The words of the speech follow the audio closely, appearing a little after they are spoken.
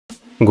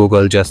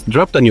Google just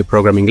dropped a new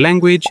programming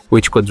language,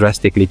 which could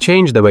drastically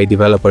change the way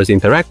developers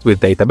interact with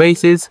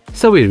databases,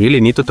 so we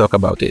really need to talk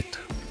about it.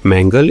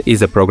 Mangle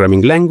is a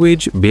programming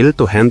language built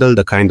to handle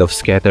the kind of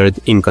scattered,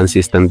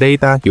 inconsistent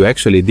data you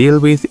actually deal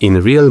with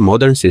in real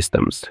modern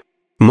systems.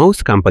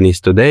 Most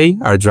companies today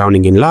are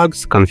drowning in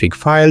logs, config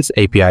files,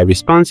 API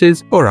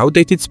responses, or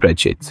outdated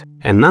spreadsheets,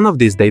 and none of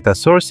these data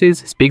sources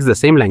speaks the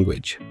same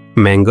language.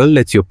 Mangle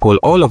lets you pull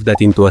all of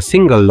that into a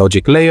single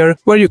logic layer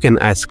where you can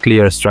ask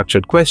clear,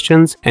 structured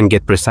questions and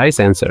get precise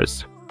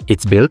answers.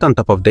 It's built on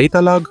top of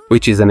Datalog,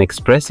 which is an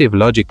expressive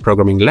logic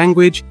programming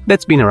language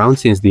that's been around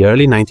since the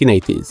early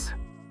 1980s.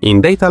 In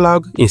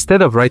Datalog,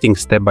 instead of writing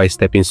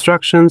step-by-step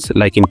instructions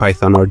like in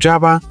Python or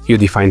Java, you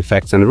define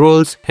facts and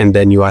rules, and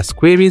then you ask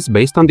queries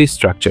based on these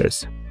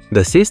structures.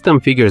 The system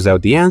figures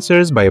out the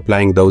answers by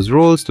applying those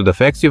rules to the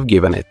facts you've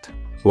given it.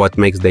 What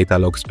makes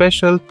Datalog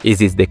special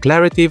is its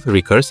declarative,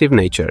 recursive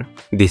nature.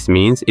 This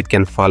means it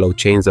can follow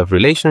chains of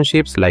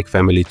relationships like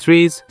family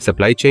trees,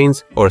 supply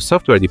chains, or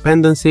software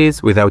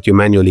dependencies without you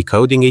manually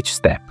coding each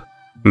step.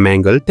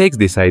 Mangle takes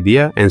this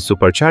idea and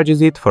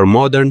supercharges it for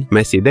modern,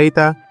 messy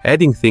data,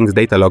 adding things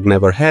Datalog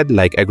never had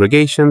like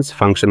aggregations,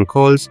 function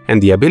calls, and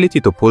the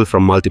ability to pull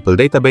from multiple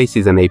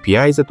databases and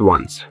APIs at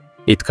once.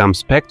 It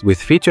comes packed with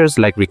features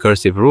like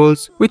recursive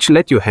rules, which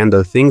let you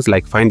handle things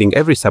like finding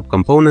every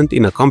subcomponent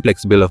in a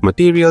complex bill of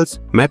materials,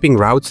 mapping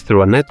routes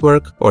through a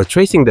network, or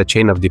tracing the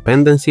chain of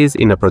dependencies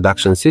in a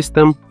production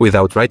system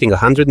without writing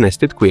 100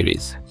 nested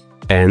queries.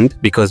 And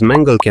because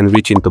Mangle can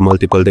reach into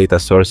multiple data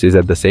sources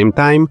at the same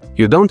time,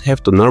 you don't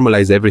have to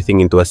normalize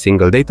everything into a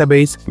single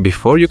database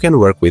before you can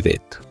work with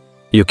it.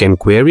 You can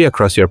query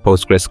across your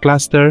Postgres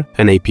cluster,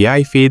 an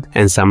API feed,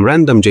 and some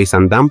random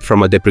JSON dump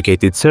from a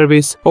deprecated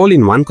service, all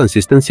in one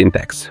consistent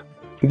syntax.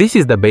 This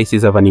is the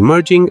basis of an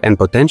emerging and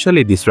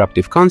potentially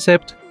disruptive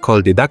concept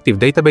called deductive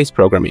database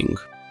programming.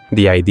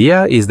 The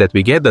idea is that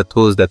we get the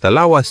tools that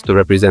allow us to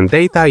represent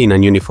data in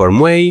an uniform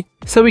way,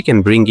 so we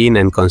can bring in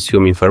and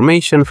consume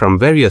information from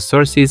various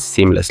sources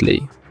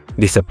seamlessly.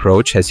 This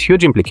approach has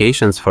huge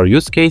implications for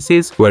use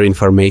cases where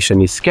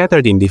information is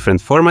scattered in different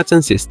formats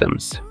and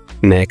systems.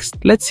 Next,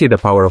 let's see the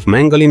power of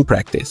Mangle in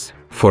practice.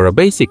 For a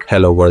basic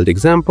Hello World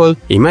example,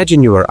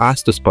 imagine you were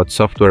asked to spot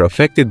software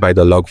affected by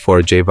the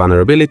Log4j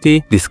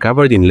vulnerability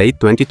discovered in late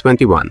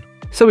 2021.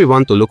 So we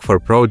want to look for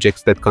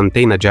projects that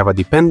contain a Java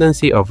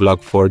dependency of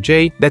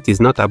Log4j that is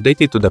not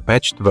updated to the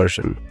patched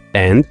version.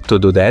 And to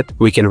do that,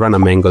 we can run a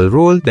Mangle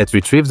rule that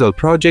retrieves all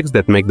projects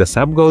that make the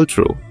sub-goal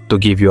true. To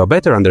give you a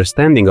better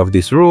understanding of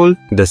this rule,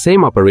 the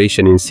same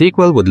operation in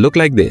SQL would look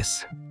like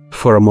this.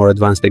 For a more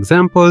advanced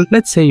example,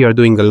 let's say you're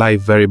doing a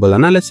live variable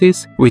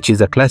analysis, which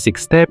is a classic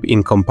step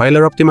in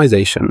compiler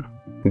optimization.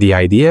 The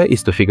idea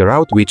is to figure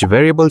out which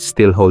variables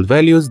still hold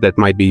values that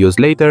might be used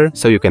later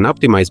so you can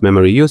optimize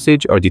memory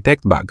usage or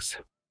detect bugs.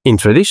 In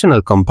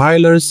traditional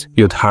compilers,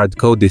 you'd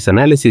hard-code this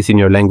analysis in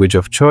your language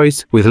of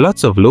choice with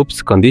lots of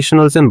loops,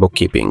 conditionals, and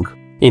bookkeeping.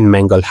 In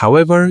Mangle,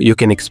 however, you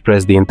can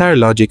express the entire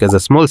logic as a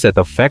small set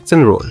of facts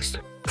and rules.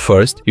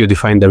 First, you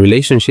define the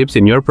relationships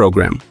in your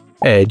program.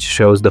 Edge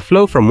shows the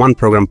flow from one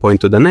program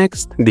point to the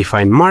next,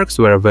 define marks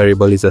where a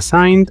variable is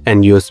assigned,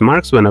 and use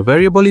marks when a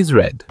variable is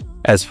read.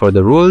 As for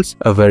the rules,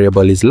 a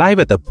variable is live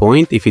at a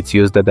point if it's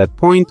used at that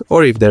point,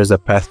 or if there's a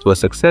path to a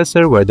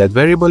successor where that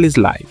variable is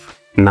live.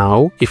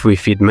 Now, if we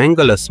feed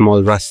Mangle a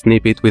small Rust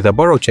snippet with a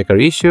borrow checker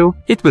issue,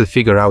 it will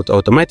figure out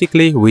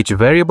automatically which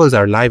variables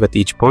are live at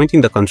each point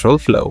in the control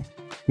flow.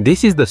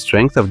 This is the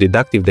strength of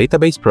deductive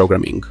database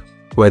programming.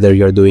 Whether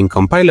you're doing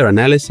compiler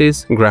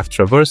analysis, graph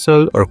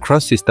traversal, or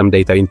cross-system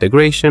data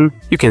integration,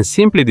 you can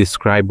simply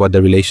describe what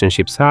the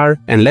relationships are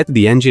and let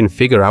the engine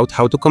figure out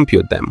how to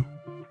compute them.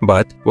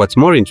 But what's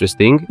more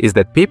interesting is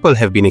that people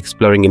have been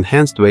exploring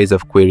enhanced ways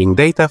of querying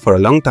data for a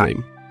long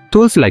time.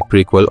 Tools like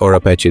Prequel or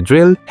Apache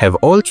Drill have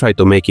all tried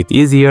to make it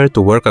easier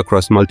to work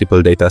across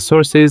multiple data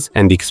sources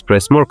and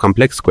express more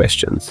complex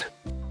questions.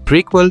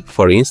 Prequel,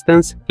 for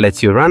instance,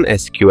 lets you run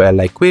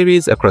SQL-like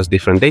queries across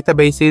different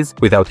databases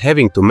without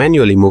having to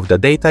manually move the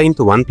data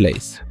into one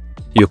place.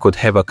 You could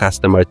have a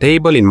customer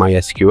table in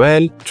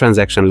MySQL,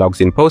 transaction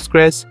logs in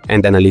Postgres,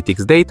 and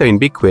analytics data in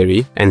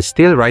BigQuery, and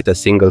still write a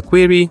single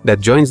query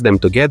that joins them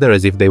together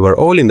as if they were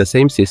all in the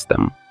same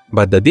system.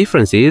 But the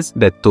difference is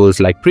that tools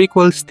like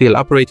Prequel still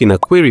operate in a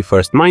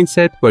query-first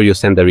mindset where you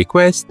send a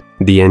request,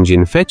 the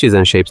engine fetches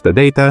and shapes the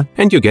data,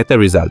 and you get a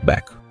result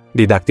back.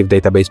 Deductive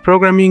database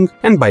programming,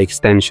 and by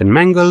extension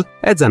Mangle,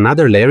 adds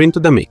another layer into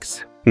the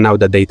mix. Now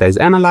the data is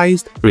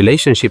analyzed,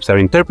 relationships are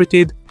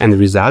interpreted, and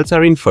results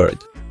are inferred.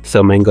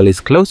 So Mangle is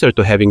closer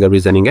to having a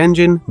reasoning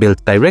engine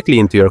built directly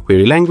into your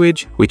query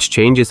language, which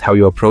changes how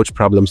you approach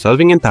problem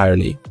solving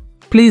entirely.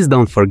 Please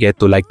don't forget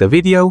to like the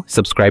video,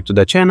 subscribe to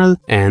the channel,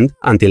 and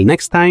until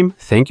next time,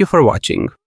 thank you for watching.